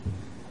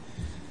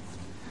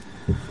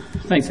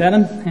Thanks,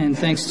 Adam, and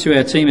thanks to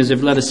our team as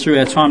they've led us through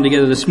our time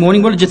together this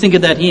morning. What did you think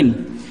of that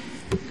hymn?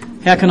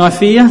 How Can I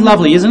Fear?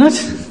 Lovely, isn't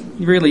it?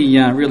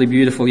 Really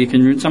beautiful.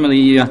 Some of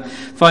the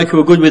folk who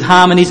are good with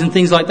harmonies and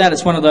things like that,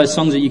 it's one of those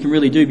songs that you can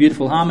really do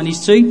beautiful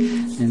harmonies to.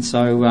 And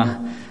so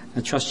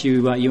I trust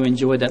you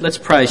enjoyed that. Let's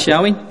pray,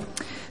 shall we?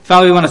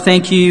 Father, we want to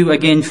thank you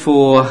again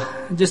for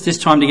just this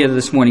time together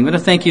this morning. We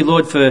want to thank you,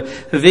 Lord, for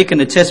Vic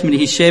and the testimony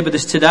he shared with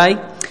us today.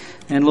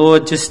 And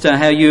Lord, just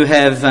how you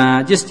have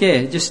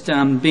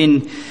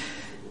been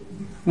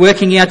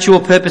working out your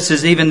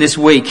purposes even this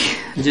week,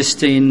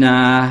 just in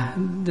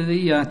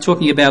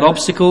talking about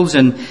obstacles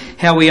and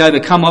how we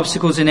overcome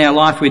obstacles in our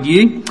life with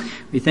you.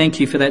 We thank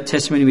you for that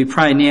testimony. We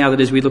pray now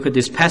that as we look at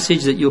this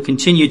passage that you'll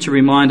continue to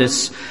remind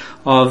us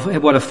of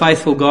what a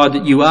faithful God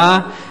that you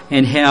are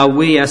and how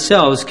we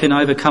ourselves can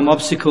overcome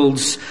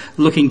obstacles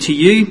looking to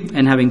you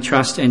and having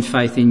trust and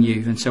faith in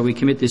you. And so we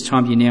commit this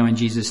time to you now in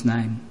Jesus'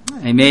 name.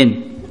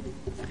 Amen.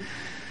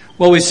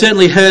 Well, we've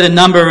certainly heard a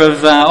number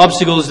of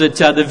obstacles that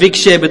the Vic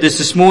shared with us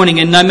this morning,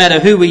 and no matter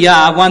who we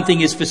are, one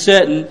thing is for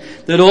certain,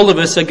 that all of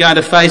us are going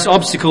to face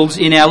obstacles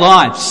in our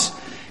lives,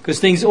 because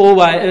things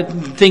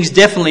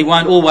definitely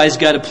won't always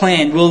go to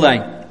plan, will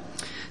they?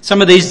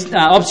 Some of these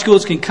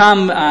obstacles can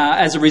come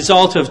as a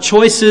result of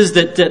choices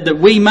that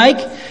we make,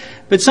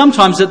 but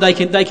sometimes that they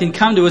can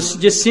come to us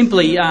just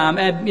simply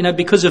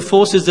because of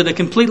forces that are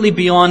completely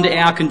beyond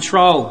our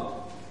control.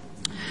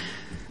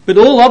 But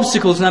all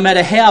obstacles, no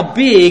matter how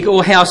big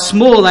or how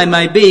small they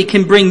may be,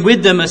 can bring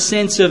with them a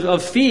sense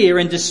of fear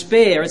and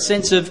despair, a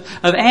sense of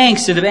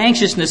angst and of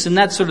anxiousness and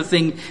that sort of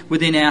thing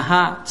within our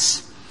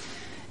hearts.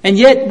 And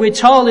yet we're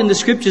told in the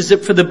scriptures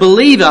that for the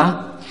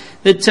believer,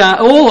 that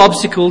all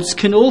obstacles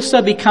can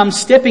also become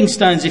stepping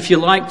stones, if you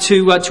like,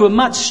 to a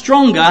much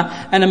stronger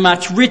and a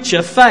much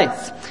richer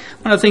faith.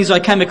 One of the things I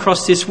came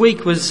across this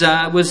week was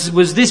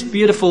this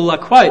beautiful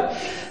quote.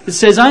 It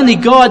says, "Only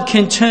God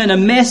can turn a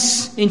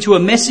mess into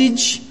a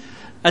message,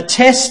 a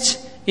test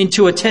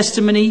into a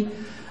testimony,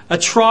 a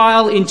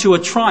trial into a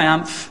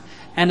triumph,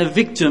 and a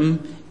victim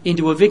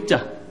into a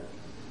victor."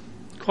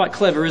 Quite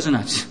clever, isn't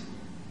it?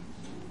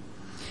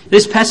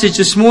 This passage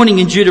this morning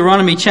in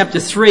Deuteronomy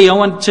chapter 3, I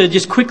want to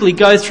just quickly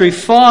go through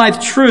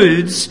 5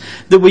 truths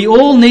that we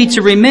all need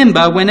to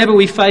remember whenever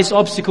we face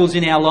obstacles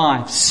in our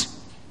lives.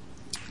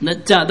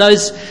 That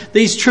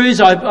these truths,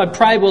 I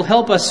pray, will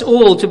help us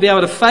all to be able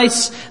to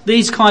face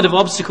these kind of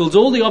obstacles,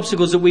 all the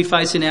obstacles that we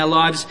face in our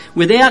lives,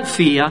 without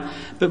fear,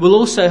 but will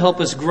also help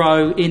us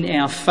grow in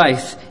our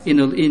faith in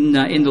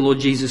the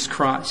Lord Jesus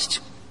Christ.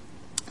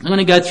 I'm going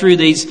to go through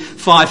these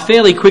 5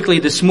 fairly quickly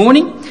this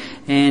morning.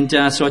 And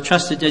so I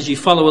trust that as you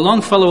follow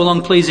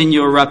along please in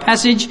your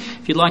passage.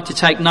 If you'd like to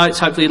take notes,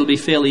 hopefully it'll be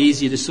fairly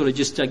easy to sort of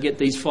just get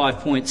these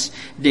 5 points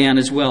down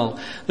as well.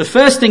 The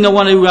first thing I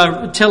want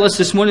to tell us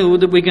this morning,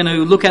 that we're going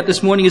to look at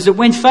this morning, is that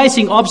when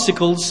facing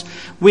obstacles,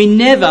 we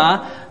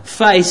never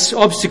face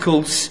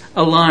obstacles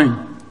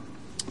alone.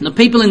 And the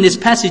people in this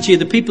passage here,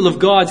 the people of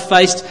God,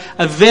 faced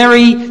a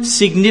very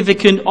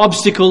significant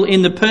obstacle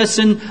in the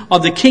person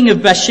of the king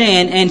of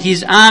Bashan and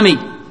his army.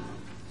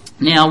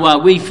 Now,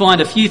 we find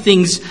a few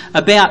things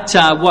about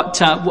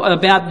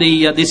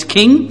this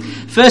king.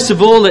 First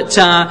of all, that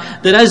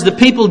as the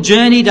people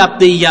journeyed up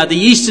the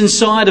eastern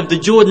side of the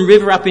Jordan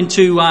River up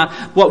into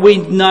what we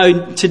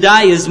know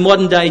today as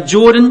modern day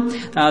Jordan,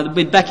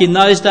 back in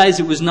those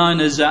days it was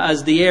known as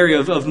the area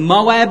of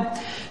Moab.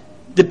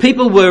 The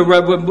people were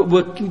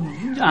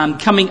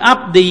coming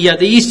up the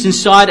eastern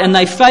side, and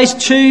they faced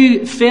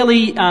 2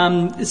 fairly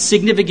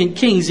significant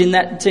kings in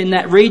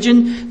that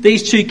region.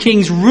 These 2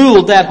 kings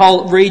ruled that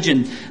whole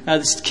region.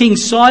 King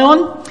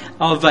Sihon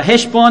of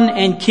Heshbon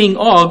and King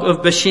Og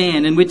of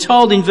Bashan. And we're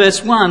told in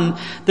verse 1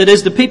 that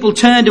as the people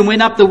turned and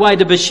went up the way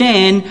to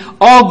Bashan,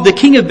 Og, the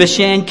king of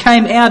Bashan,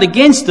 came out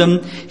against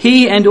them,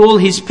 he and all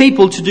his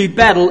people, to do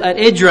battle at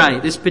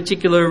Edrei, this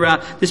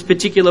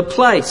particular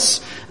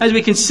place. As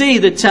we can see,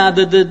 that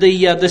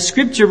the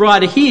scripture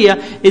writer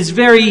here is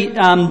very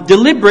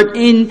deliberate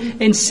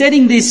in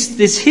setting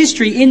this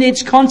history in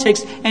its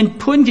context and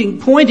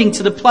pointing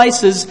to the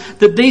places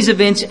that these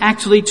events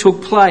actually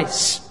took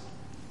place.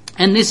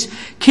 And this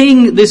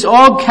king, this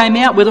Og, came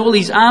out with all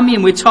his army,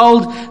 and we're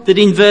told that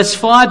in verse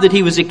 5 that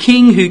he was a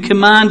king who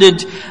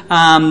commanded,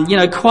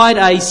 quite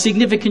a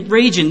significant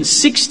region,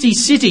 60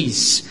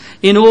 cities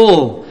in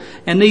all.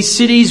 And these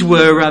cities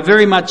were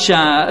very much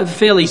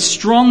fairly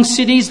strong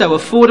cities. They were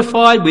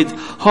fortified with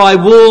high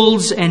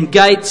walls and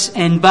gates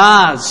and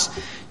bars.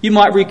 You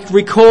might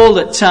recall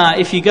that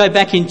if you go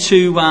back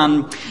into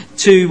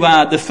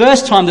the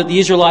first time that the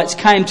Israelites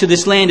came to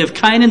this land of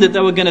Canaan that they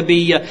were going to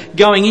be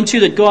going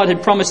into, that God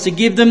had promised to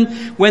give them,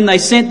 when they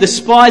sent the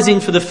spies in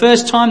for the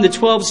first time, the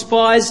 12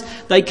 spies,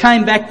 they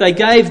came back, they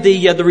gave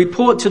the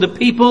report to the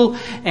people,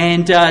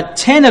 and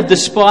 10 of the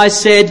spies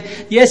said,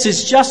 yes,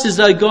 it's just as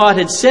though God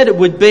had said it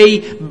would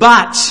be,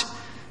 but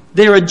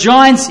There are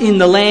giants in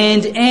the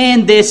land,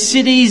 and their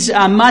cities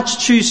are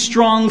much too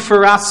strong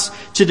for us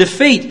to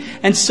defeat.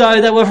 And so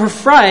they were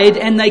afraid,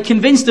 and they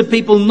convinced the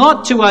people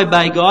not to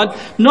obey God,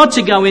 not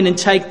to go in and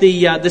take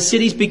the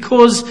cities,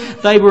 because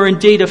they were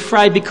indeed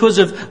afraid because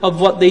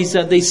of what these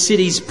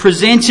cities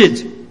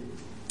presented.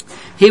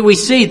 Here we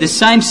see the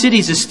same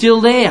cities are still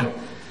there.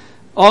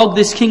 Og,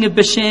 this king of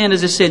Bashan,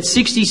 as I said,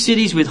 60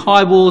 cities with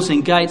high walls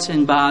and gates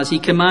and bars. He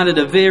commanded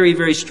a very,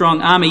 very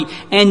strong army.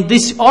 And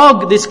this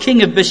Og, this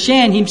king of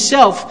Bashan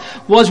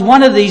himself, was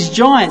one of these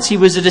giants. He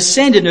was a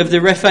descendant of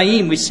the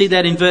Rephaim. We see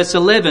that in verse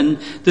 11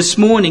 this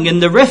morning.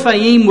 And the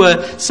Rephaim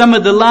were some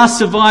of the last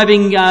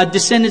surviving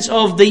descendants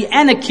of the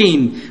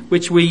Anakim,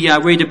 which we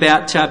read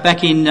about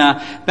back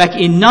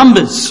in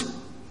Numbers.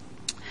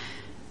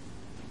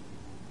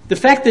 The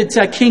fact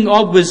that King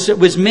Og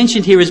was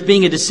mentioned here as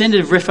being a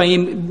descendant of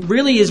Rephaim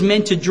really is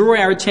meant to draw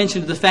our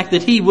attention to the fact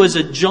that he was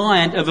a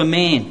giant of a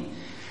man.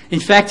 In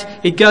fact,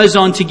 it goes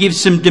on to give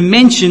some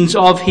dimensions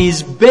of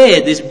his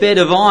bed, this bed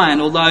of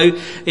iron,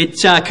 although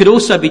it could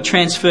also be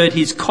transferred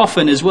his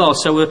coffin as well.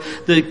 So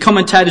the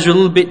commentators are a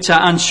little bit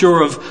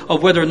unsure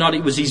of whether or not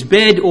it was his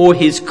bed or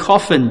his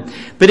coffin.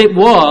 But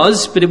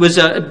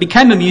it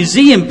became a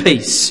museum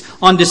piece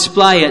on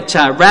display at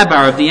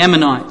Rabbah of the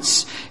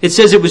Ammonites. It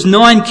says it was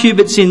 9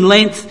 cubits in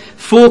length,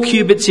 4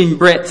 cubits in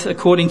breadth,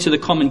 according to the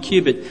common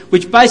cubit,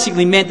 which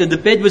basically meant that the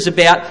bed was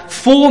about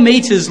 4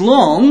 metres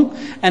long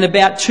and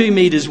about 2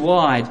 metres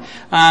wide.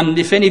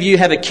 If any of you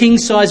have a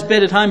king-size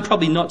bed at home,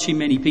 probably not too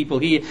many people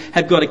here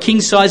have got a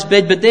king-size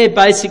bed, but they're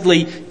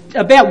basically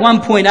about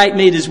 1.8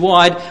 metres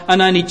wide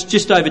and only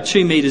just over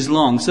 2 metres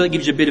long. So that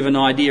gives you a bit of an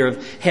idea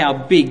of how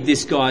big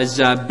this guy's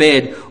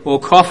bed or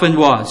coffin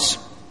was.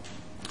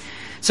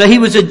 So he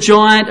was a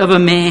giant of a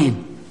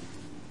man.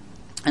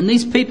 And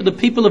these people, the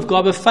people of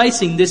God, were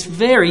facing this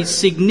very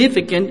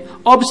significant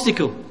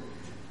obstacle,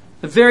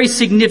 a very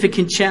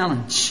significant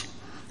challenge.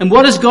 And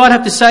what does God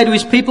have to say to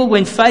his people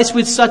when faced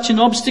with such an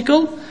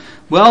obstacle?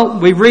 Well,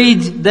 we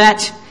read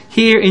that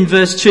here in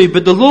verse 2.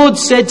 But the Lord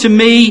said to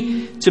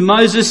me, to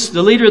Moses,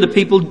 the leader of the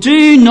people,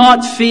 do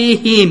not fear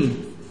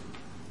him.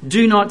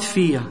 Do not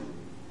fear.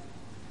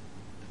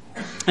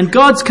 And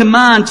God's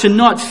command to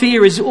not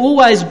fear is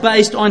always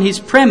based on his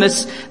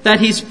premise that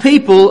his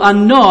people are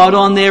not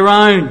on their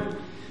own.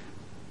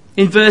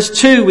 In verse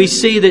 2 we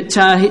see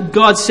that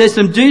God says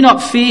to them, do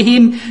not fear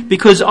him,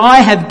 because I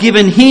have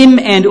given him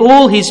and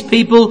all his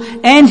people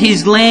and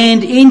his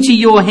land into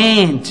your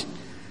hand.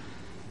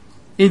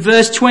 In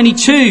verse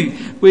 22,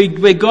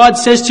 where God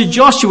says to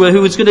Joshua, who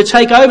was going to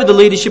take over the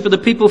leadership of the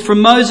people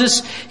from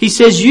Moses, he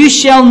says, you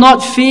shall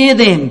not fear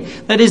them,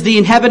 that is the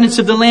inhabitants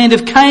of the land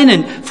of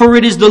Canaan, for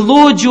it is the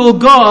Lord your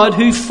God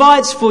who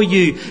fights for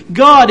you.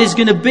 God is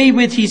going to be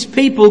with his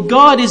people.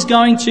 God is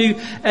going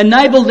to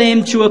enable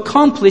them to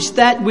accomplish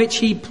that which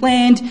he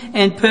planned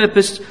and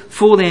purposed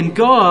for them.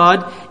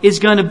 God is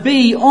going to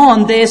be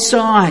on their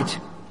side.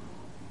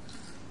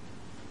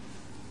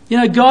 You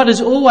know, God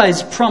has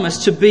always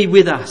promised to be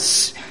with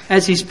us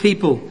as his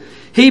people.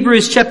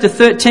 Hebrews chapter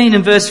 13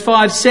 and verse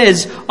 5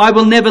 says, I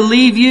will never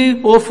leave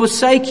you or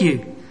forsake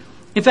you.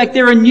 In fact,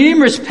 there are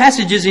numerous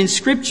passages in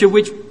Scripture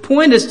which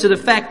point us to the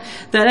fact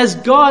that as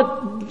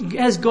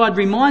God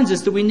reminds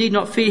us that we need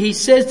not fear, he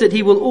says that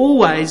he will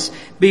always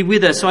be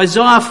with us.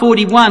 Isaiah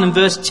 41 and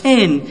verse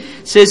 10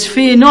 says,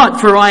 fear not,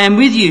 for I am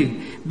with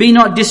you. Be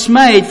not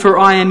dismayed, for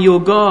I am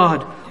your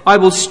God. I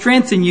will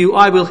strengthen you,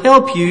 I will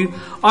help you,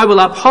 I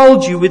will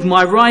uphold you with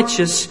my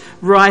righteous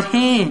right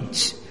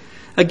hand.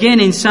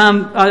 Again in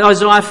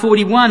Isaiah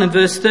 41 and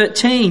verse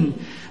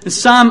 13.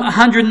 Psalm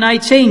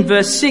 118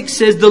 verse 6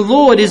 says, the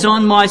Lord is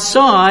on my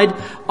side,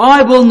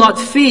 I will not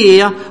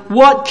fear,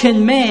 what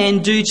can man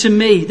do to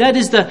me? That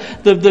is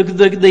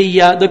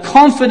the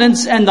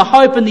confidence and the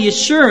hope and the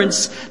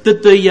assurance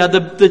that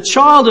the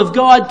child of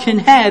God can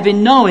have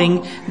in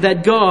knowing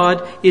that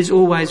God is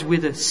always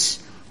with us.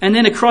 And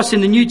then across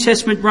in the New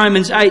Testament,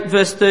 Romans 8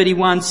 verse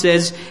 31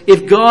 says,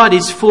 if God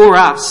is for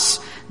us,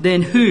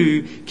 then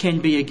who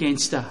can be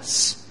against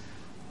us?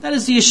 That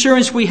is the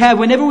assurance we have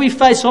whenever we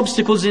face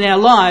obstacles in our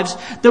lives,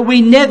 that we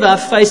never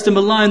face them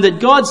alone, that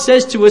God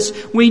says to us,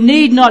 we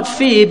need not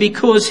fear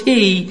because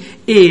he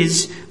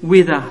is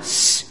with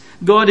us.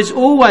 God is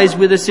always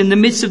with us in the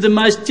midst of the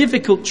most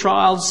difficult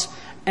trials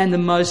and the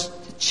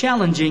most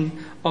challenging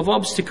of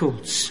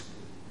obstacles.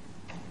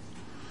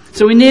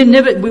 So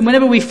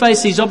whenever we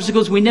face these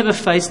obstacles, we never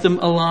face them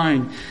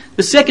alone.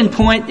 The second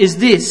point is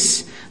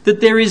this, that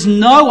there is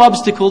no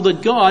obstacle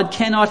that God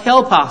cannot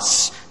help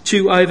us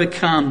to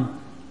overcome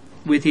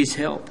with his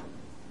help.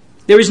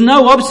 There is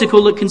no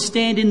obstacle that can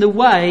stand in the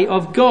way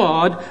of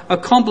God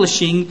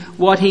accomplishing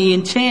what he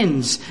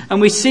intends. And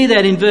we see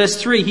that in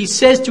verse 3. He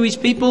says to his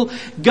people,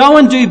 go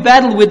and do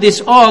battle with this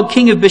Og,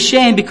 king of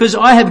Bashan, because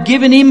I have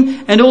given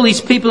him and all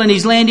his people and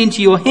his land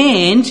into your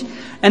hand.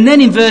 And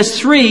then in verse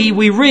 3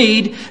 we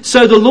read,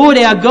 so the Lord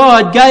our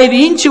God gave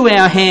into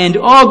our hand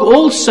Og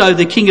also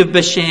the king of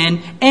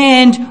Bashan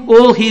and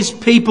all his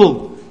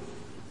people.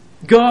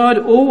 God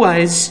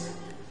always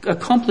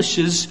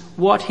accomplishes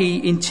what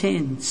he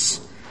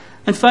intends.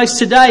 And folks,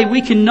 today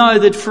we can know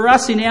that for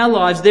us in our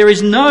lives, there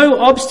is no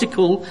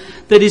obstacle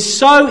that is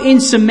so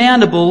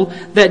insurmountable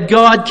that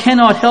God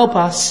cannot help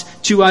us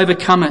to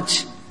overcome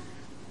it.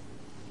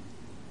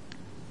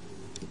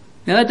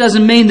 Now that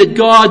doesn't mean that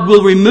God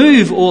will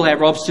remove all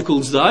our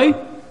obstacles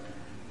though.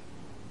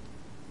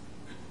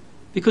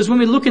 Because when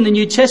we look in the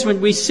New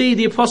Testament, we see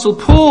the Apostle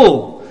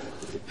Paul,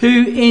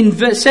 who in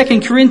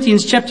 2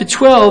 Corinthians chapter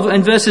 12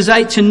 and verses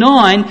 8 to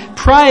 9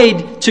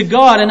 prayed to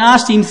God and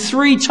asked him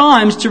 3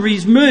 times to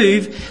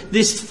remove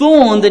this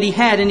thorn that he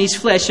had in his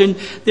flesh. And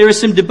there is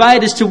some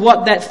debate as to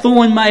what that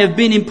thorn may have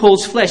been in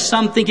Paul's flesh.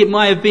 Some think it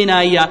may have been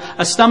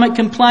a stomach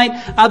complaint.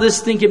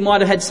 Others think it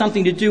might have had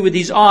something to do with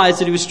his eyes,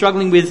 that he was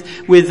struggling with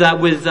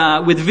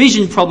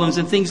vision problems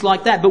and things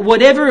like that. But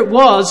whatever it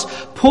was,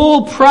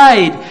 Paul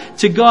prayed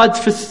to God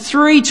for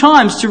 3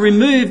 times to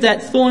remove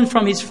that thorn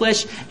from his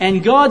flesh,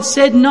 and God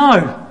said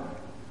no.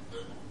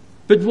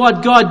 But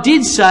what God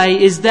did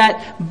say is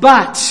that,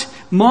 but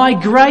my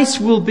grace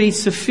will be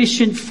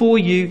sufficient for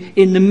you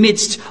in the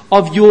midst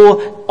of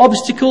your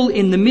obstacle,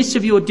 in the midst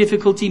of your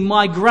difficulty.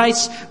 My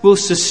grace will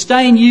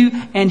sustain you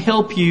and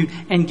help you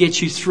and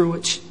get you through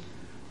it.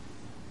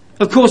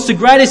 Of course, the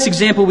greatest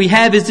example we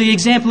have is the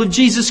example of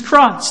Jesus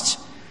Christ,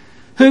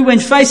 who, when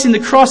facing the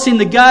cross in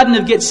the Garden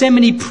of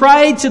Gethsemane,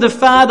 prayed to the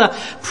Father,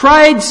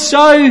 prayed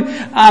so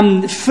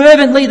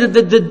fervently that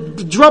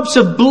the drops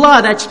of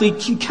blood actually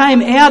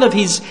came out of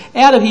his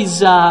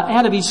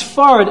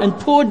forehead and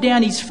poured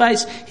down his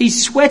face. He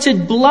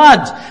sweated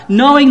blood,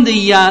 knowing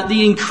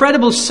the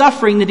incredible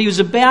suffering that he was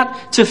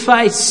about to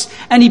face.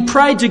 And he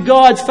prayed to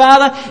God,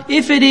 Father,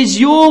 if it is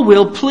your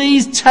will,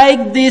 please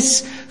take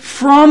this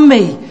from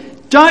me.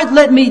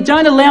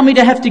 Don't allow me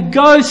to have to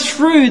go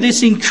through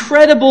this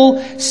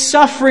incredible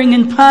suffering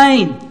and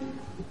pain.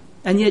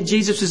 And yet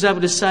Jesus was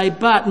able to say,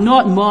 but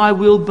not my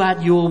will,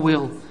 but your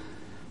will.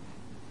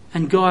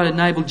 And God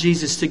enabled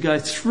Jesus to go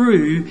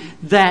through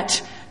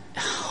that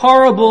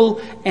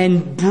horrible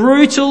and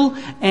brutal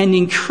and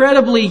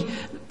incredibly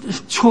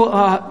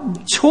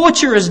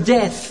torturous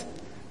death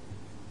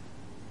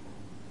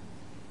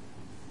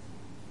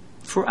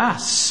for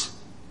us,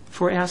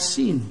 for our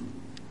sin,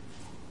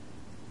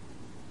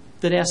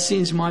 that our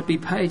sins might be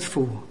paid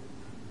for.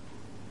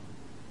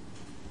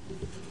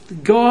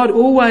 God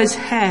always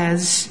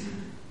has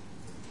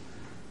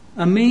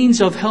a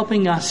means of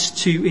helping us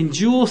to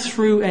endure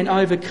through and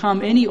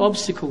overcome any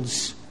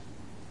obstacles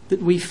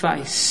that we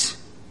face.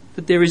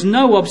 That there is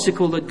no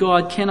obstacle that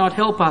God cannot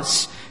help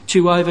us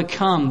to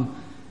overcome.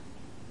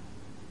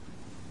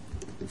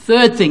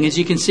 Third thing, as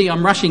you can see,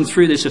 I'm rushing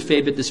through this a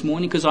fair bit this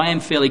morning because I am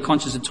fairly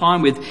conscious of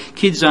time, with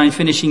Kids Zone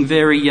finishing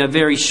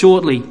very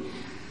shortly.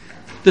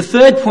 The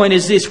third point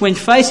is this: when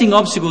facing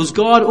obstacles,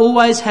 God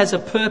always has a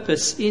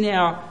purpose in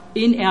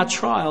our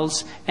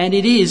trials, and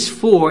it is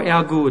for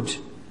our good.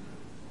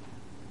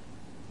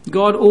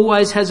 God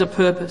always has a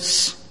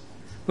purpose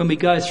when we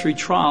go through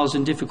trials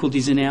and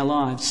difficulties in our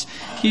lives.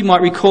 You might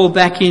recall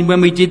back in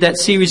when we did that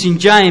series in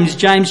James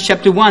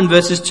chapter 1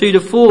 verses 2 to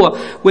 4,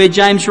 where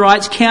James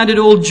writes, "Count it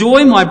all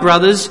joy, my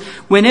brothers,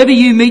 whenever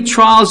you meet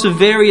trials of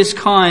various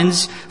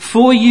kinds,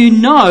 for you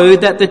know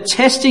that the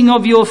testing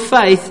of your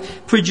faith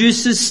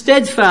produces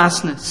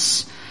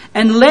steadfastness.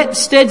 And let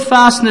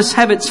steadfastness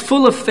have its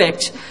full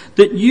effect,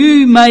 that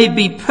you may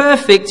be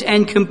perfect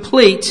and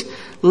complete,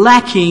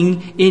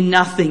 lacking in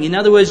nothing." In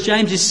other words,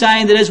 James is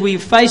saying that as we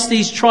face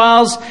these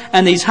trials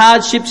and these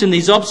hardships and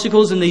these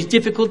obstacles and these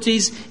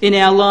difficulties in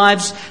our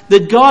lives,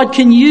 that God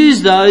can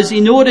use those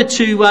in order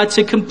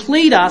to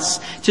complete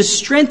us, to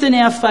strengthen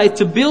our faith,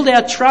 to build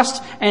our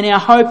trust and our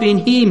hope in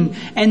Him,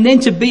 and then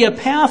to be a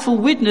powerful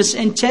witness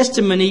and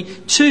testimony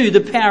to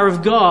the power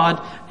of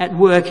God at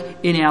work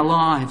in our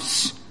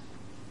lives.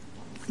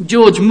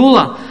 George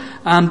Muller,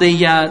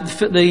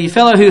 the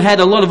fellow who had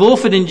a lot of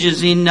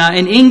orphanages in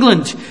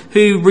England,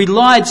 who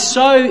relied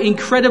so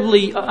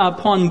incredibly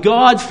upon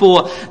God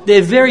for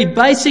their very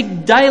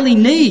basic daily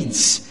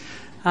needs,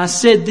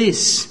 said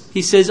this.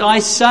 He says, I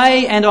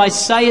say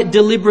it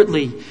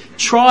deliberately,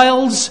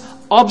 trials,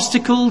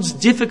 obstacles,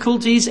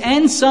 difficulties,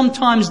 and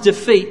sometimes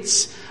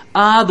defeats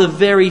are the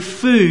very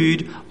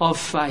food of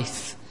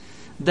faith,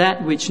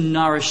 that which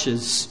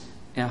nourishes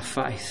our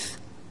faith.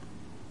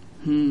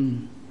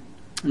 And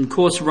of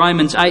course,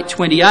 Romans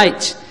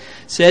 8:28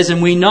 says,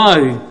 "And we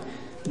know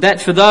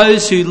that for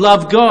those who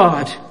love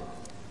God,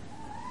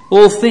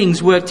 all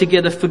things work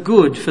together for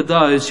good for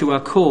those who are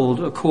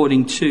called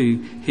according to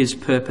His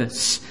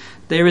purpose."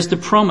 There is the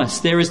promise,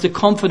 there is the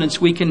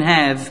confidence we can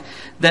have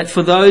that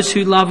for those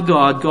who love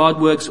God, God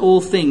works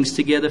all things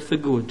together for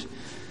good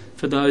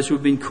for those who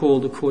have been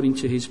called according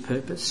to His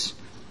purpose.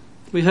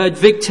 We heard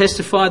Vic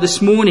testify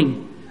this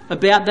morning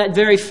about that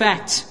very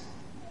fact,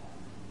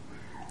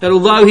 that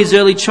although his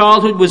early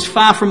childhood was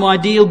far from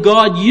ideal,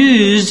 God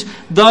used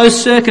those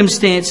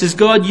circumstances,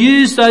 God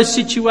used those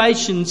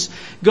situations,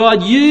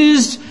 God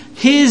used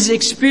his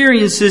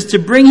experiences to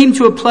bring him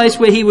to a place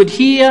where he would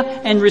hear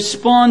and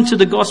respond to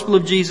the gospel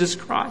of Jesus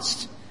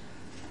Christ.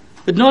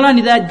 But not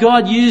only that,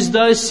 God used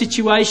those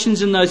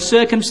situations and those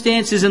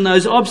circumstances and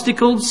those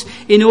obstacles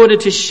in order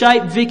to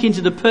shape Vic into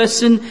the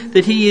person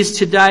that he is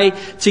today,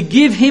 to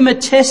give him a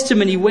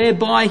testimony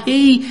whereby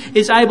he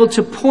is able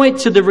to point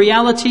to the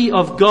reality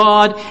of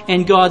God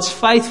and God's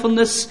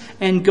faithfulness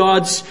and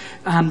God's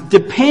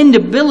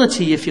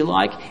dependability, if you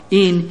like,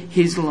 in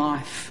his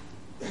life.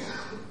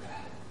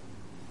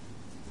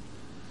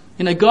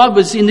 You know, God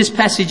was, in this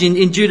passage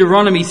in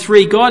Deuteronomy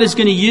 3, God is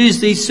going to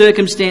use these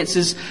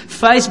circumstances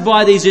faced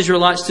by these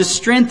Israelites to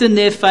strengthen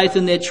their faith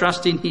and their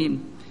trust in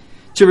Him.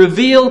 To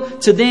reveal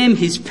to them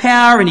His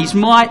power and His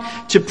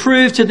might, to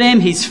prove to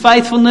them His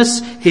faithfulness,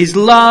 His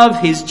love,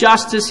 His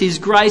justice, His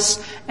grace,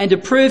 and to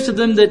prove to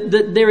them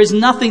that there is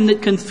nothing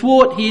that can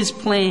thwart His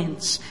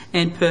plans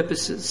and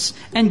purposes.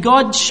 And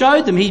God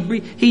showed them.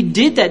 He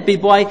did that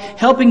by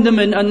helping them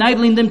and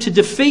enabling them to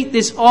defeat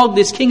this Og,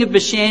 this king of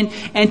Bashan,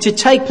 and to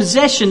take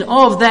possession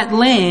of that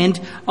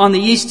land on the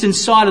eastern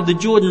side of the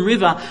Jordan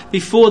River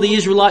before the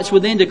Israelites were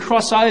then to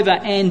cross over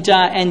and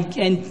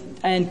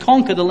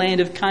conquer the land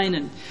of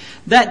Canaan.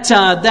 That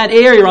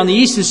area on the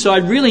eastern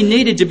side really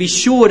needed to be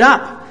shored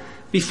up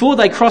before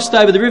they crossed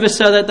over the river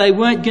so that they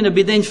weren't going to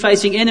be then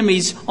facing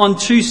enemies on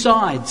two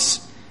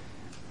sides.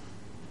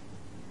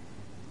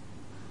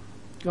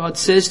 God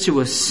says to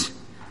us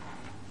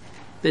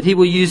that He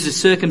will use the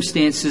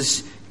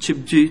circumstances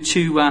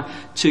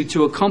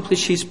to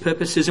accomplish His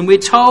purposes. And we're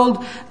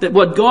told that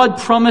what God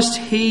promised,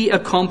 He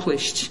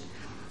accomplished.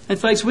 And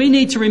folks, we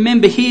need to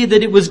remember here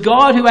that it was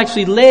God who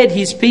actually led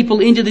His people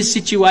into this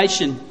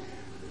situation.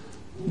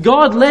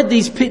 God led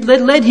His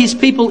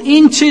people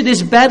into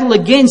this battle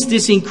against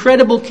this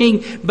incredible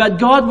king, but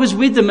God was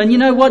with them. And you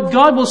know what?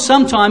 God will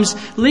sometimes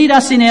lead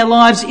us in our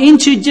lives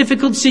into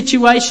difficult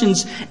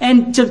situations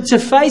and to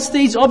face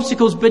these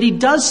obstacles, but He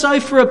does so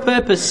for a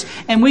purpose.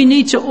 And we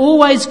need to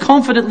always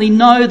confidently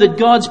know that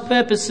God's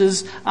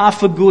purposes are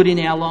for good in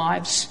our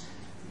lives.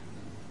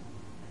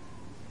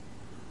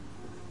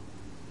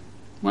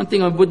 One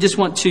thing I would just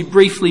want to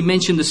briefly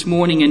mention this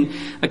morning, and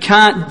I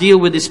can't deal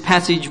with this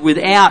passage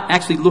without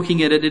actually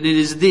looking at it, and it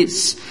is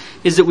this,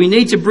 is that we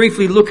need to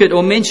briefly look at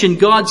or mention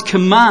God's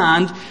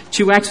command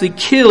to actually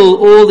kill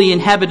all the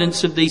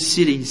inhabitants of these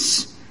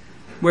cities.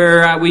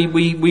 Where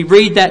we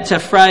read that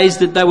phrase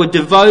that they were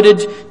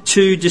devoted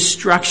to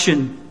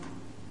destruction.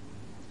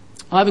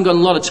 I haven't got a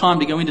lot of time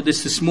to go into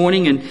this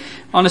morning, and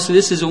honestly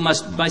this is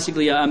almost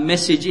basically a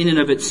message in and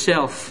of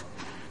itself.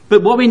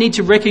 But what we need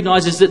to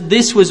recognise is that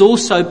this was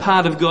also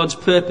part of God's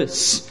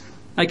purpose.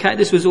 Okay,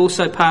 this was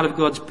also part of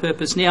God's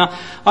purpose. Now,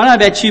 I don't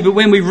know about you, but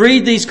when we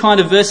read these kind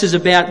of verses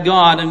about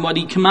God and what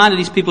He commanded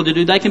His people to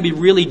do, they can be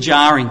really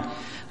jarring.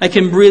 They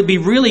can be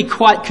really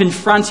quite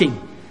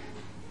confronting.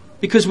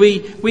 Because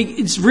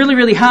it's really,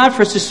 really hard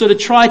for us to sort of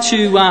try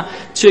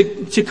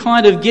to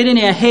kind of get in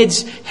our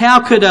heads, how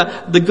could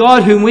the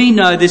God whom we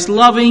know, this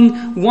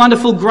loving,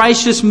 wonderful,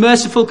 gracious,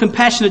 merciful,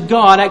 compassionate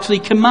God, actually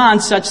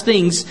command such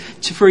things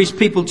for His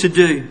people to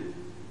do?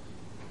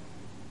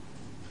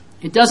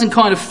 It doesn't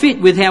kind of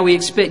fit with how we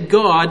expect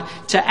God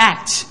to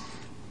act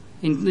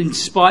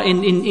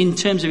in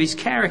terms of His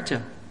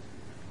character.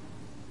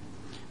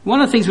 One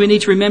of the things we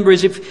need to remember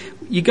is if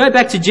you go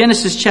back to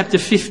Genesis chapter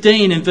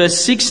 15 and verse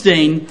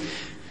 16,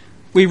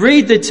 we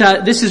read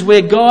that this is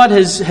where God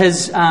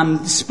has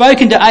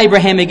spoken to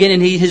Abraham again,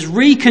 and He has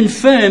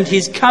reconfirmed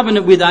His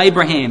covenant with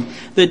Abraham.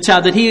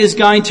 That He is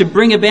going to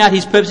bring about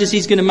His purposes.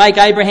 He's going to make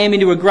Abraham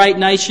into a great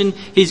nation.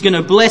 He's going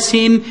to bless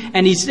him,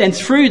 and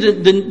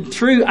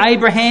through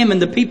Abraham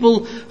and the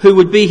people who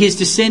would be his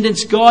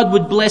descendants, God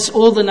would bless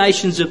all the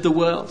nations of the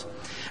world.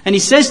 And He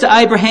says to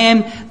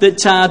Abraham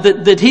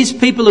that his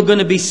people are going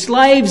to be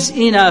slaves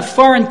in a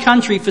foreign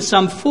country for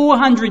some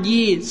 400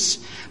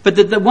 years. But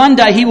that one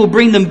day He will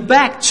bring them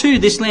back to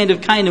this land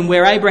of Canaan,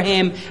 where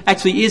Abraham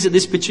actually is at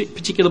this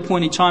particular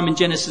point in time in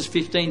Genesis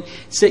 15.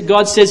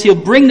 God says He'll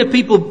bring the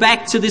people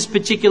back to this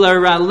particular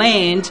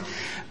land,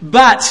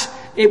 but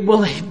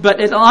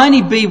it'll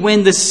only be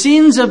when the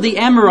sins of the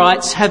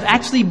Amorites have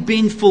actually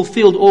been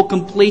fulfilled or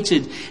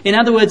completed. In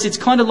other words, it's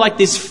kind of like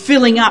this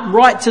filling up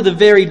right to the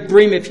very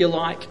brim, if you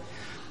like.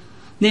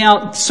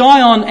 Now,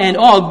 Sihon and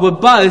Og were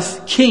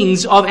both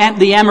kings of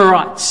the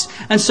Amorites.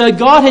 And so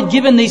God had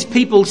given these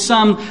people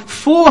some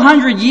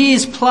 400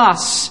 years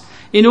plus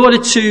in order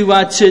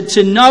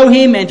to know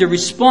Him and to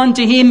respond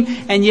to Him,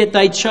 and yet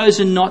they'd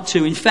chosen not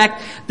to. In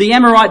fact, the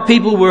Amorite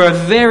people were a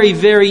very,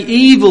 very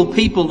evil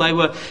people. They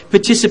were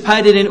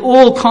participated in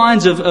all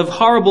kinds of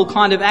horrible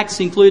kind of acts,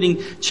 including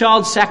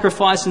child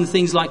sacrifice and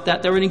things like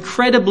that. They were an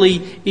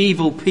incredibly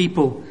evil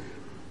people.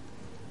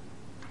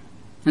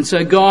 And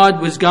so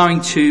God was going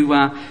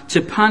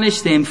to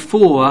punish them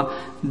for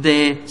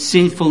their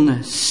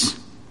sinfulness.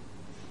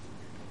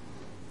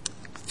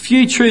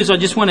 few truths I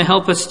just want to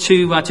help us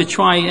to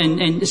try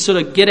and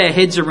sort of get our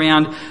heads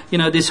around,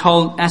 this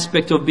whole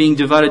aspect of being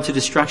devoted to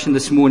destruction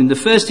this morning. The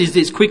first is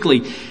this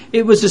quickly.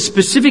 It was a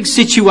specific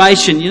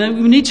situation.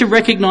 We need to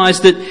recognise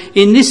that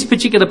in this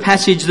particular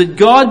passage that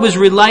God was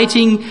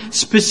relating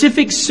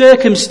specific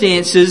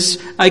circumstances,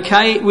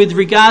 with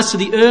regards to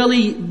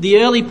the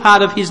early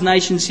part of his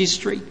nation's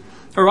history.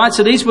 Alright,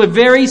 so these were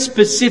very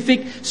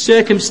specific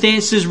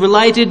circumstances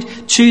related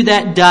to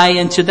that day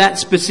and to that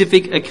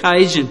specific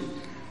occasion.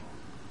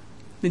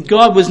 That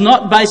God was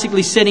not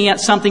basically setting out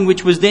something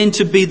which was then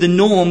to be the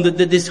norm, that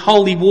this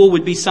holy war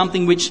would be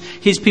something which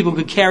his people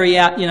could carry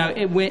out,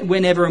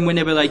 whenever and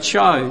whenever they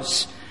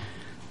chose.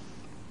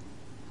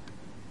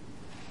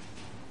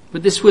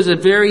 But this was a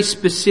very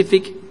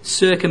specific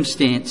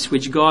circumstance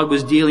which God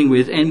was dealing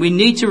with, and we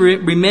need to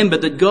remember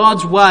that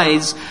God's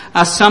ways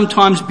are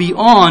sometimes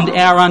beyond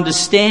our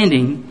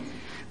understanding,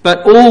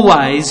 but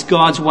always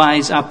God's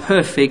ways are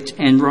perfect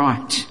and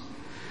right.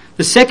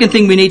 The second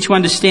thing we need to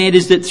understand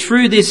is that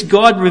through this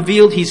God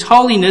revealed his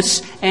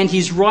holiness and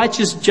his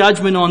righteous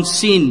judgment on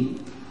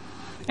sin.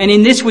 And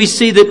in this we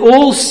see that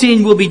all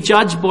sin will be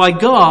judged by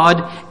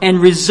God and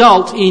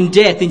result in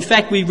death. In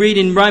fact, we read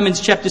in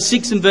Romans chapter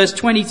 6 and verse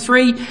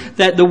 23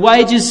 that the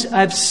wages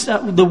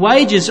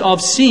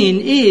of sin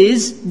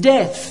is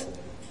death.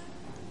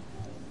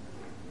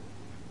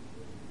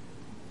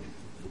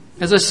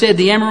 As I said,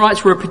 the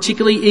Amorites were a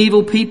particularly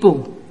evil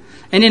people.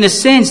 And in a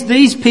sense,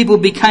 these people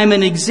became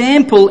an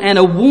example and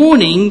a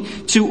warning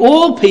to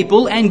all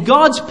people, and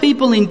God's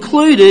people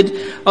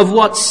included, of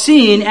what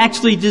sin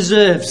actually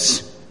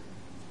deserves.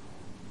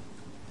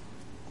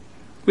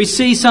 We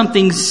see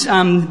something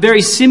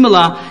very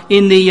similar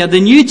in the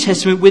New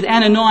Testament with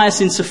Ananias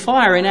and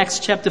Sapphira in Acts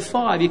chapter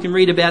 5. You can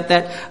read about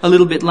that a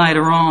little bit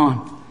later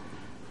on.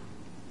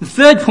 The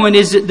third point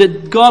is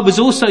that God was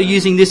also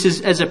using this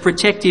as a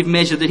protective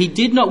measure, that he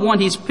did not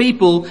want his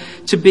people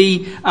to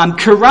be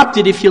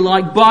corrupted, if you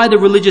like, by the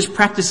religious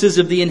practices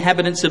of the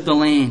inhabitants of the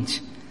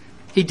land.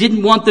 He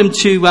didn't want them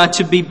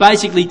to be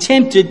basically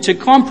tempted to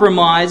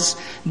compromise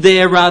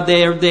their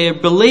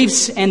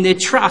beliefs and their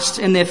trust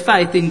and their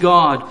faith in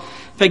God.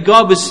 In fact,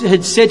 God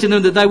had said to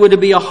them that they were to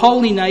be a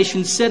holy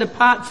nation set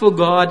apart for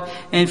God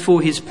and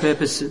for his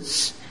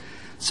purposes.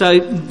 So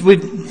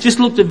we've just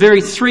looked at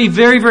three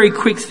very, very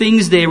quick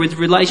things there with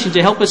relation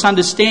to help us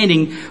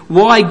understanding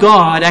why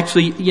God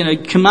actually,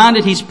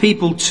 commanded his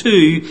people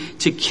to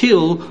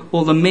kill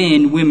all the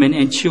men, women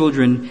and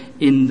children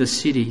in the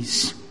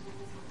cities.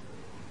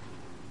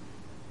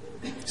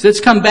 So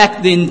let's come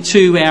back then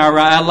to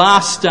our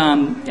last,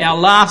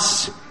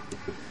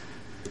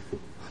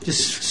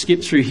 just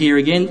skip through here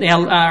again,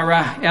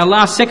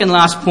 our second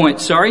last point,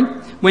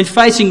 When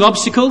facing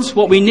obstacles,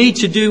 what we need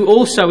to do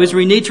also is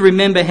we need to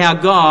remember how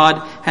God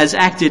has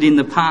acted in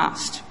the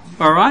past.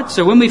 Alright?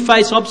 So when we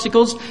face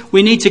obstacles,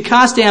 we need to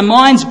cast our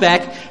minds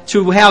back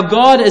to how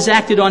God has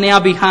acted on our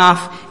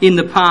behalf in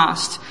the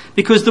past.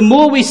 Because the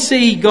more we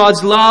see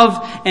God's love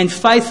and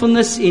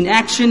faithfulness in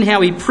action,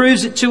 how he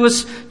proves it to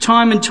us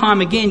time and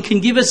time again,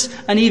 can give us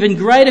an even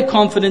greater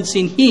confidence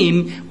in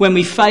him when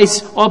we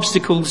face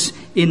obstacles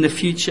in the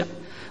future.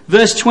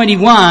 Verse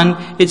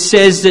 21, it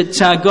says that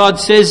God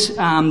says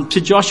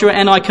to Joshua,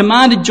 "And I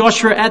commanded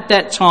Joshua at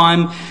that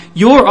time,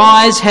 your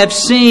eyes have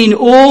seen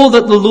all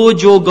that the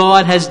Lord your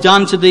God has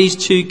done to these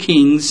two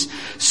kings.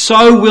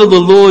 So will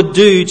the Lord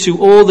do to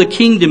all the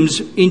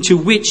kingdoms into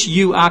which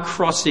you are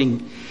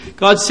crossing."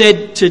 God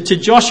said to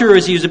Joshua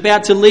as he was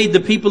about to lead the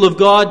people of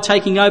God,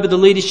 taking over the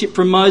leadership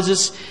from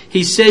Moses,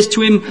 he says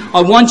to him, "I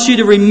want you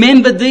to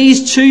remember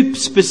these two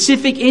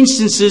specific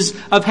instances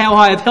of how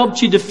I have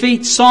helped you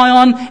defeat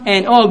Sihon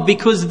and Og,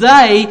 because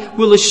they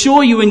will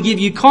assure you and give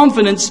you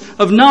confidence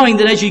of knowing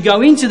that as you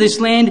go into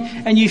this land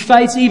and you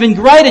face even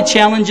greater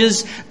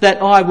challenges,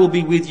 that I will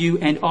be with you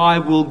and I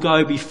will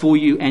go before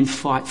you and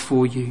fight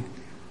for you."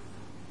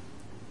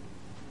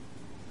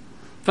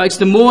 Folks,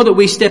 the more that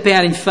we step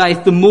out in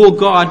faith, the more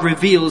God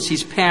reveals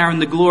his power and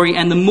the glory,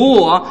 and the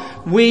more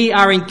we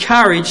are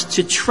encouraged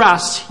to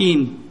trust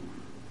him.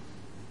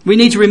 We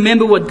need to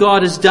remember what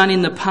God has done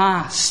in the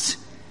past,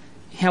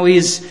 how he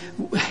has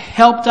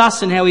helped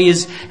us and how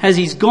he's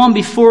gone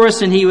before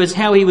us, and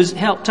how he has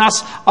helped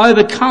us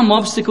overcome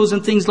obstacles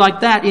and things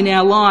like that in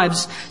our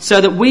lives, so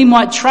that we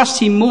might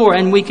trust him more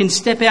and we can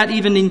step out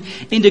even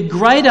into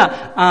greater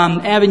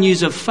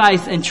avenues of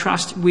faith and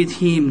trust with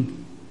him.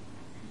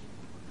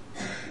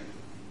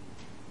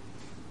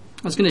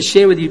 I was going to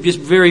share with you just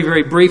very,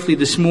 very briefly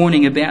this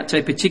morning about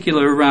a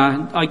particular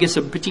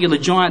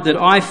giant that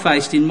I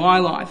faced in my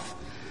life.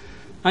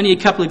 Only a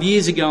couple of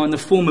years ago in the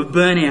form of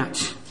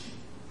burnout.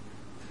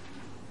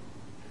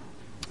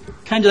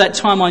 Came to that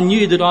time I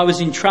knew that I was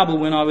in trouble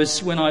when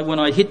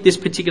I hit this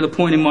particular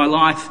point in my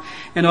life,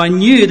 and I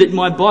knew that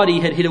my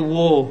body had hit a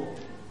wall.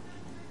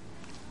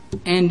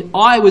 And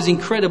I was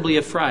incredibly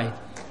afraid.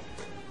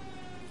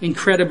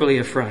 Incredibly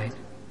afraid.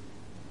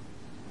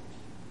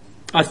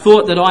 I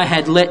thought that I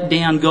had let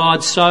down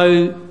God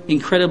so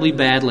incredibly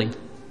badly.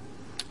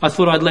 I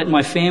thought I'd let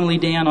my family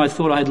down. I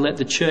thought I'd let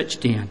the church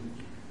down.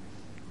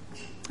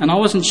 And I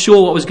wasn't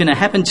sure what was going to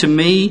happen to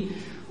me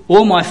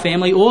or my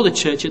family or the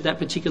church at that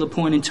particular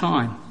point in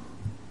time.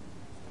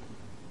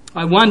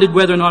 I wondered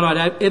whether or not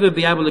I'd ever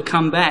be able to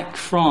come back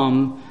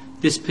from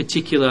this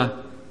particular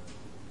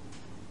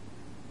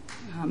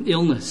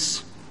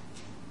illness.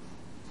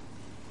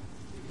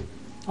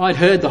 I'd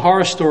heard the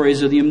horror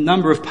stories of the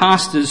number of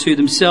pastors who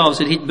themselves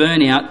had hit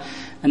burnout,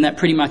 and that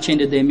pretty much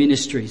ended their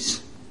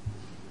ministries.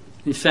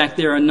 In fact,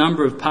 there are a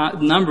number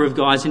of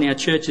guys in our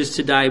churches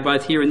today,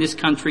 both here in this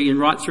country and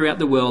right throughout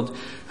the world,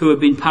 who have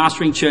been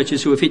pastoring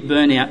churches who have hit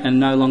burnout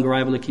and are no longer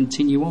able to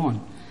continue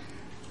on.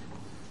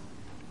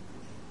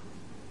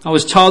 I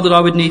was told that I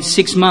would need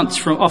 6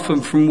 months off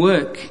from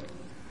work.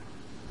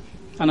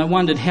 And I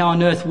wondered how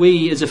on earth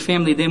we as a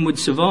family then would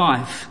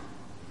survive.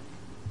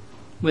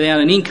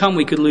 Without an income,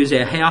 we could lose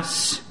our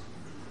house.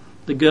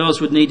 The girls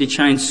would need to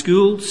change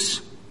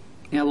schools.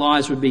 Our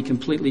lives would be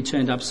completely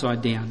turned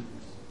upside down.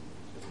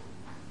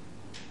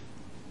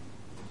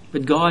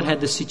 But God had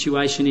the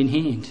situation in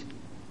hand.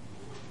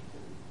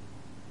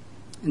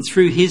 And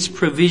through his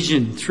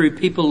provision, through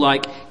people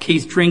like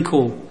Keith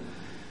Drinkle,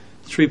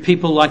 through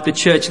people like the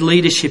church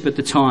leadership at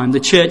the time, the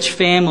church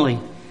family,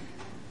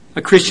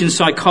 a Christian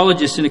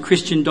psychologist and a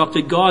Christian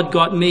doctor, God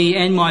got me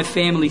and my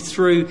family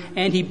through,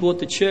 and he brought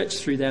the church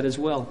through that as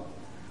well.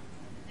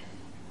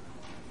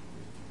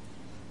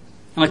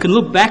 And I can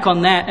look back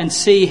on that and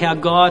see how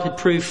God had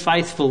proved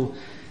faithful.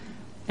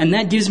 And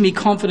that gives me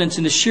confidence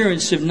and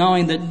assurance of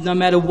knowing that no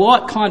matter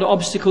what kind of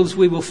obstacles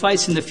we will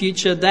face in the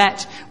future,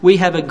 that we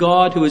have a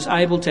God who is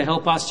able to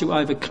help us to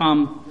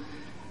overcome,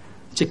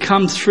 to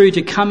come through,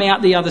 to come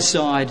out the other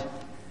side,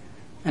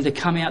 and to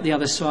come out the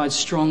other side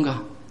stronger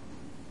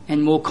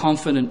and more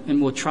confident and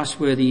more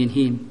trustworthy in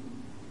him.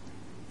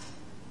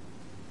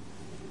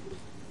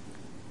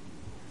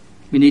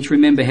 We need to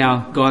remember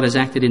how God has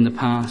acted in the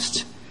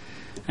past.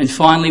 And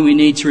finally, we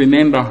need to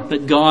remember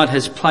that God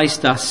has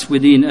placed us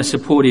within a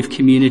supportive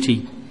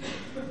community.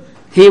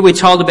 Here we're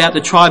told about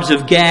the tribes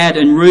of Gad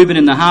and Reuben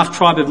and the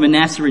half-tribe of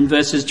Manasseh in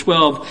verses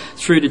 12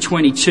 through to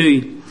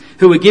 22,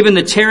 who were given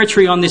the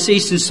territory on this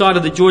eastern side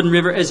of the Jordan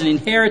River as an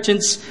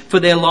inheritance for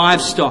their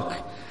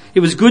livestock. It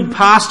was good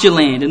pasture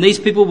land, and these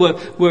people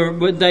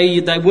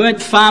they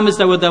weren't farmers,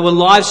 they were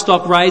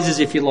livestock raisers,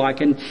 if you like.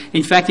 And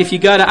in fact, if you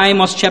go to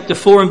Amos chapter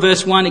 4 and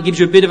verse 1, it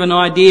gives you a bit of an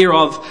idea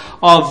of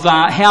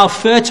how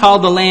fertile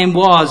the land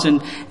was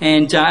and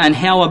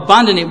how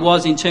abundant it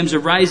was in terms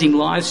of raising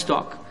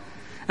livestock.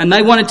 And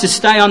they wanted to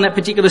stay on that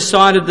particular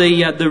side of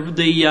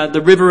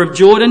the river of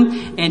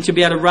Jordan and to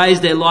be able to raise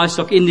their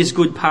livestock in this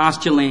good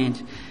pasture land.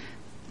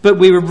 But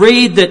we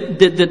read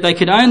that they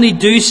could only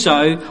do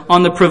so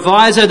on the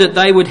proviso that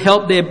they would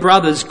help their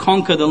brothers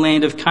conquer the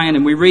land of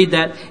Canaan. We read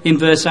that in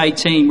verse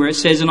 18 where it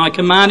says, "And I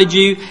commanded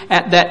you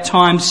at that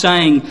time,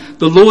 saying,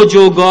 the Lord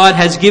your God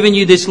has given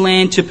you this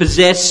land to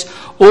possess.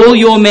 All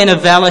your men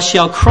of valour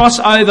shall cross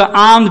over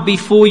armed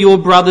before your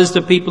brothers,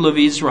 the people of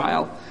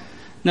Israel."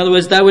 In other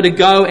words, they were to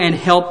go and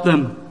help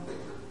them.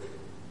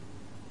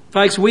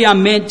 Folks, we are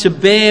meant to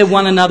bear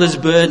one another's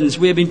burdens.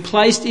 We have been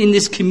placed in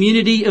this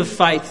community of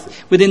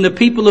faith within the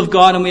people of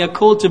God, and we are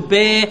called to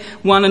bear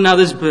one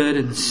another's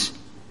burdens.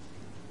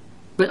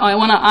 But I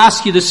want to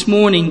ask you this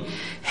morning,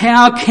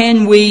 how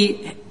can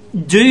we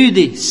do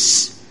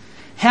this?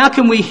 How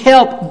can we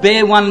help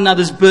bear one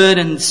another's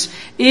burdens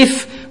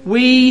if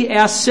we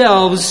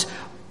ourselves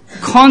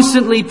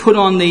constantly put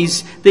on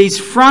these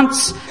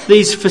fronts,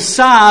 these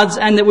facades,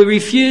 and that we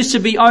refuse to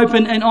be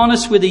open and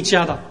honest with each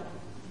other?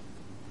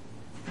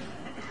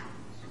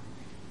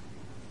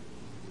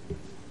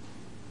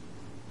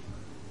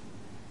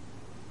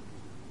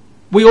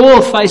 We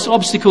all face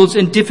obstacles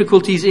and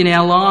difficulties in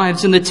our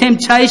lives, and the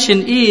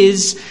temptation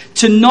is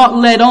to not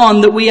let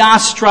on that we are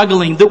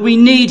struggling, that we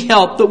need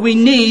help, that we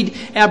need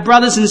our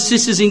brothers and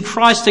sisters in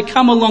Christ to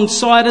come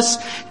alongside us,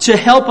 to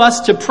help us,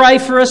 to pray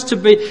for us,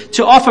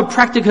 to offer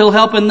practical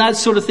help and that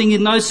sort of thing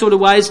in those sort of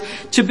ways,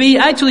 to be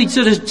actually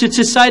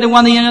to say to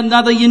one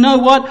another, you know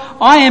what,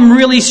 I am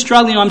really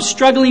struggling. I'm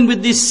struggling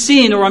with this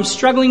sin, or I'm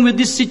struggling with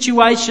this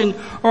situation,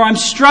 or I'm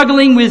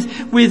struggling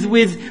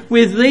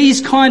with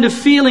these kind of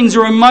feelings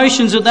or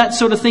emotions or that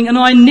sort of thing, and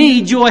I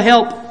need your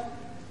help.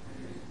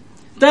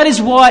 That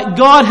is why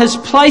God has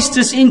placed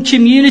us in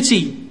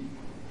community,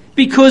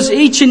 because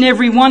each and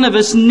every one of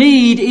us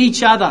need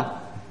each other.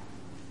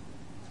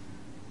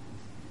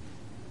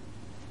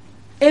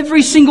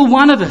 Every single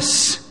one of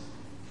us.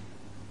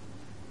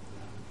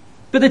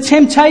 But the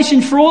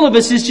temptation for all of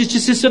us is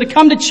just to sort of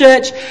come to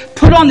church,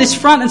 put on this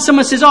front, and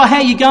someone says, "Oh,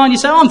 how you going?" You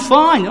say, "Oh, I'm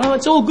fine. Oh,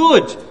 it's all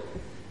good."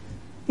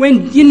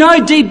 When you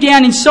know deep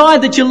down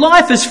inside that your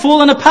life has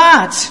fallen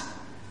apart,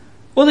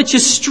 or that you're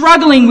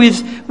struggling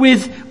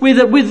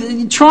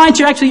with trying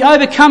to actually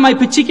overcome a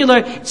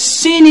particular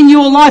sin in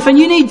your life, and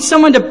you need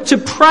someone to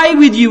pray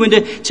with you and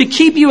to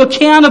keep you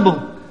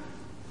accountable.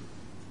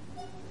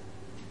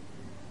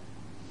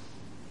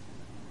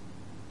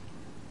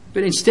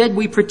 But instead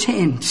we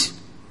pretend.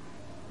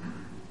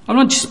 I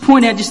want to just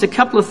point out just a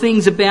couple of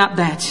things about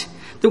that.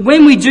 That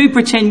when we do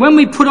pretend, when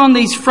we put on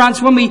these fronts,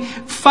 when we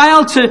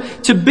fail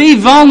to be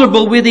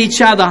vulnerable with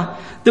each other,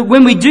 that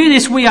when we do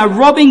this, we are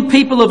robbing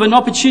people of an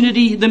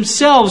opportunity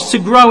themselves to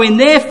grow in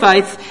their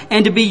faith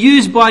and to be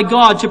used by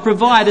God to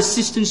provide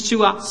assistance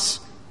to us.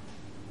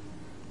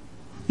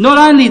 Not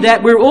only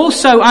that, we're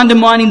also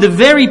undermining the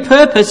very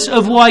purpose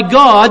of why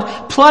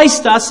God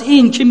placed us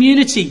in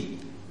community.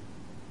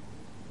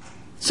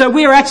 So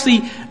we're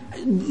actually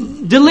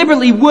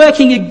deliberately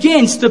working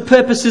against the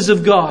purposes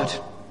of God.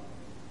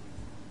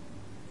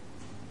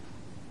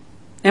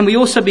 And we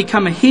also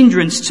become a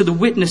hindrance to the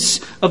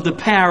witness of the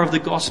power of the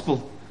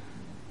gospel.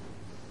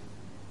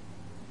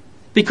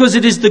 Because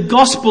it is the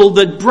gospel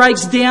that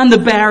breaks down the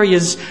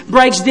barriers,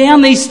 breaks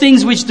down these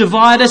things which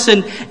divide us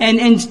and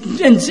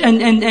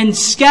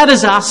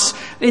scatters us.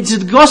 It's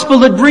the gospel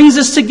that brings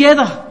us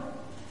together.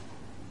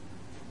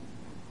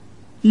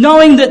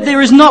 Knowing that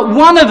there is not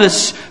one of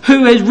us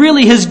who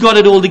really has got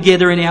it all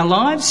together in our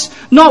lives.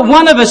 Not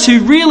one of us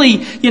who really,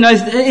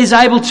 is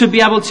able to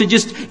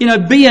just,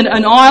 be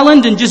an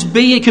island and just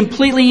be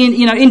completely,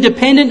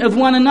 independent of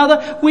one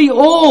another. We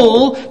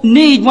all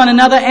need one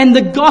another, and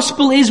the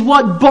gospel is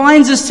what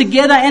binds us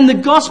together, and the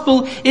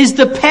gospel is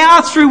the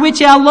power through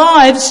which our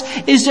lives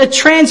is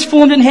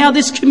transformed, and how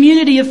this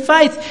community of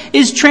faith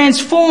is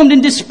transformed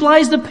and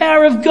displays the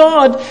power of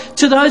God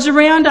to those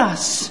around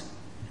us.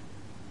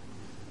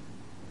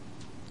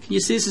 You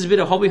see, this is a bit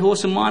of hobby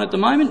horse of mine at the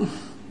moment.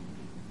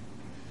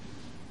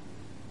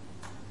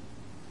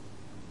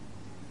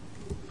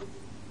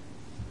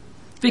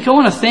 Vic, I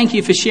want to thank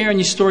you for sharing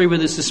your story with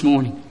us this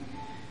morning.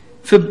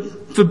 For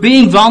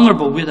being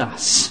vulnerable with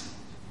us.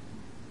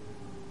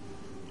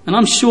 And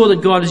I'm sure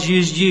that God has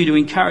used you to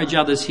encourage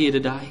others here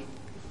today.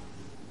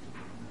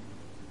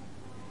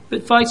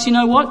 But folks, you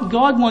know what?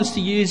 God wants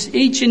to use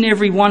each and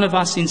every one of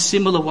us in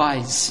similar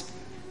ways.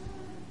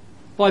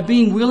 By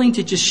being willing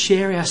to just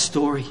share our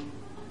story.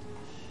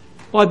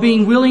 By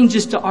being willing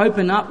just to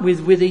open up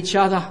with each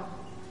other.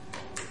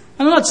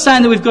 I'm not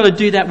saying that we've got to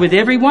do that with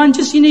everyone.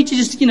 You need to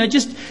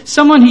just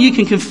someone who you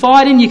can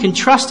confide in, you can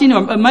trust in,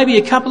 or maybe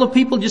a couple of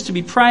people just to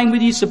be praying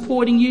with you,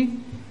 supporting you.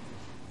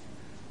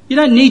 You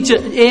don't need to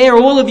air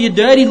all of your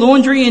dirty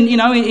laundry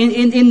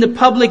in the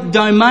public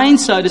domain,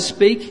 so to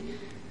speak.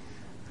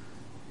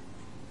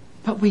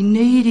 But we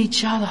need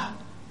each other.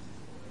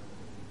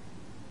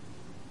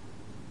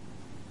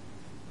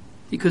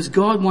 Because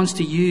God wants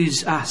to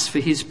use us for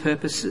His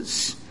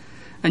purposes.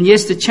 And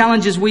yes, the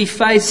challenges we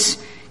face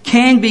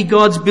can be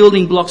God's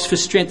building blocks for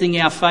strengthening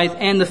our faith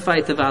and the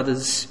faith of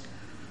others.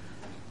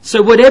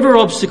 So whatever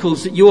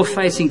obstacles that you're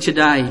facing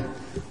today,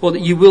 or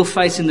that you will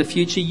face in the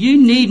future, you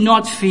need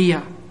not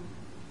fear.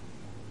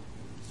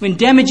 When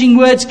damaging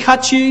words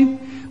cut you,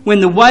 when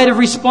the weight of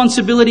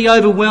responsibility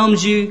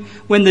overwhelms you,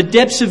 when the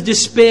depths of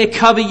despair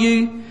cover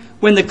you,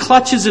 when the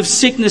clutches of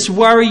sickness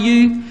worry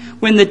you,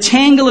 when the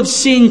tangle of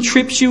sin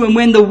trips you, and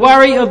when the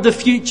worry of the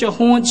future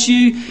haunts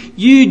you,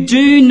 you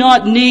do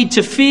not need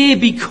to fear,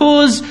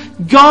 because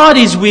God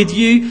is with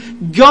you.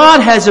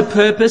 God has a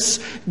purpose.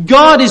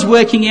 God is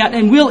working out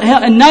and will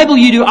enable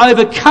you to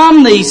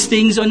overcome these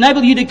things,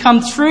 enable you to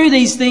come through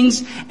these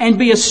things and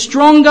be a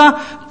stronger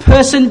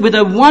person with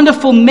a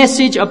wonderful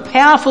message, a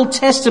powerful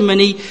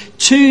testimony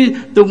to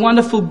the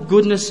wonderful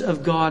goodness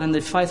of God and the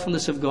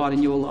faithfulness of God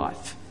in your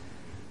life.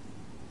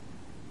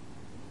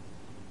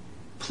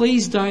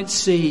 Please don't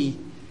see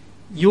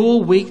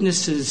your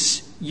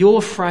weaknesses,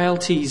 your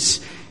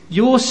frailties,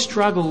 your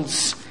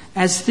struggles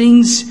as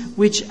things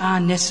which are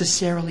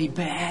necessarily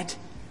bad.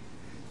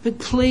 But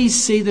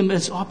please see them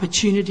as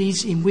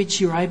opportunities in which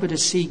you're able to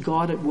see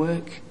God at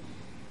work,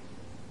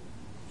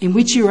 in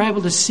which you're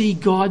able to see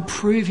God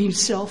prove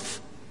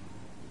Himself,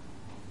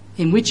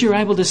 in which you're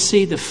able to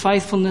see the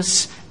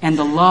faithfulness and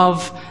the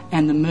love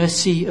and the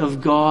mercy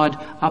of God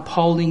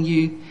upholding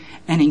you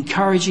and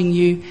encouraging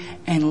you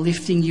and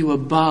lifting you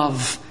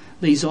above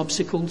these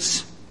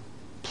obstacles.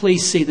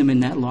 Please see them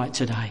in that light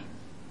today.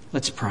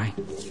 Let's pray.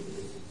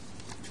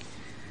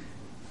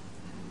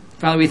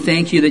 Father, we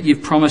thank you that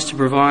you've promised to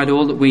provide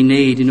all that we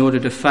need in order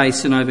to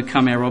face and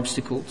overcome our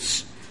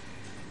obstacles.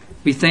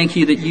 We thank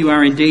you that you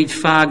are indeed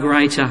far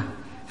greater,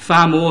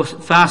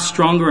 far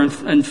stronger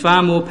and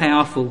far more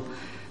powerful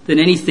than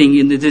anything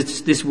in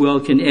this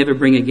world can ever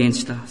bring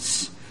against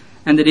us.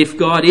 And that if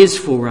God is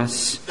for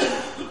us,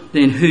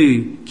 then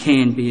who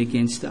can be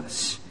against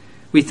us?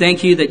 We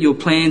thank you that your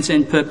plans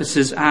and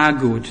purposes are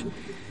good.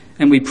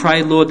 And we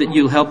pray, Lord, that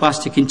you'll help us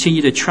to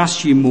continue to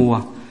trust you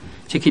more,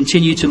 to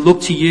continue to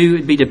look to you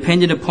and be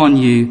dependent upon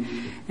you,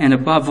 and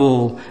above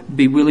all,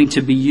 be willing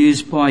to be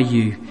used by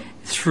you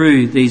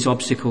through these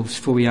obstacles.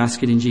 For we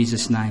ask it in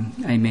Jesus' name.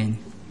 Amen.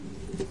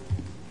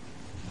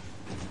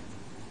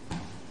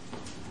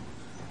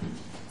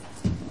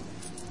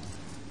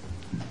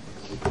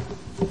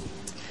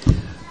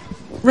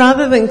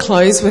 Rather than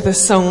close with a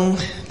song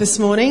this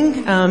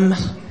morning, I'm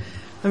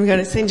going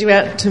to send you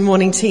out to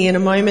morning tea in a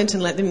moment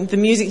and let the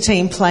music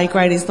team play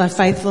Great Is Thy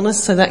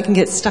Faithfulness, so that can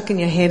get stuck in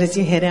your head as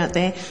you head out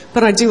there.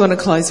 But I do want to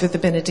close with the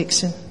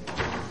benediction.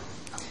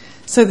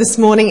 So this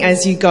morning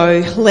as you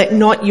go, let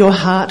not your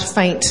heart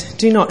faint.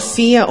 Do not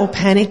fear or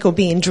panic or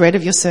be in dread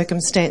of your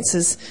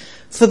circumstances,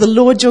 For the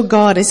Lord your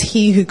God is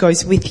he who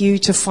goes with you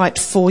to fight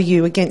for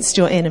you against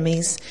your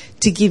enemies,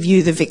 to give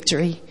you the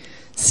victory.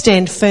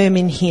 Stand firm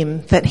in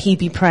him, that he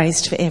be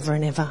praised forever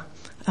and ever.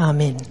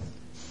 Amen.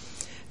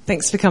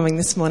 Thanks for coming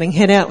this morning.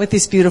 Head out with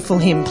this beautiful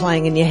hymn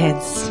playing in your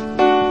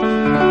heads.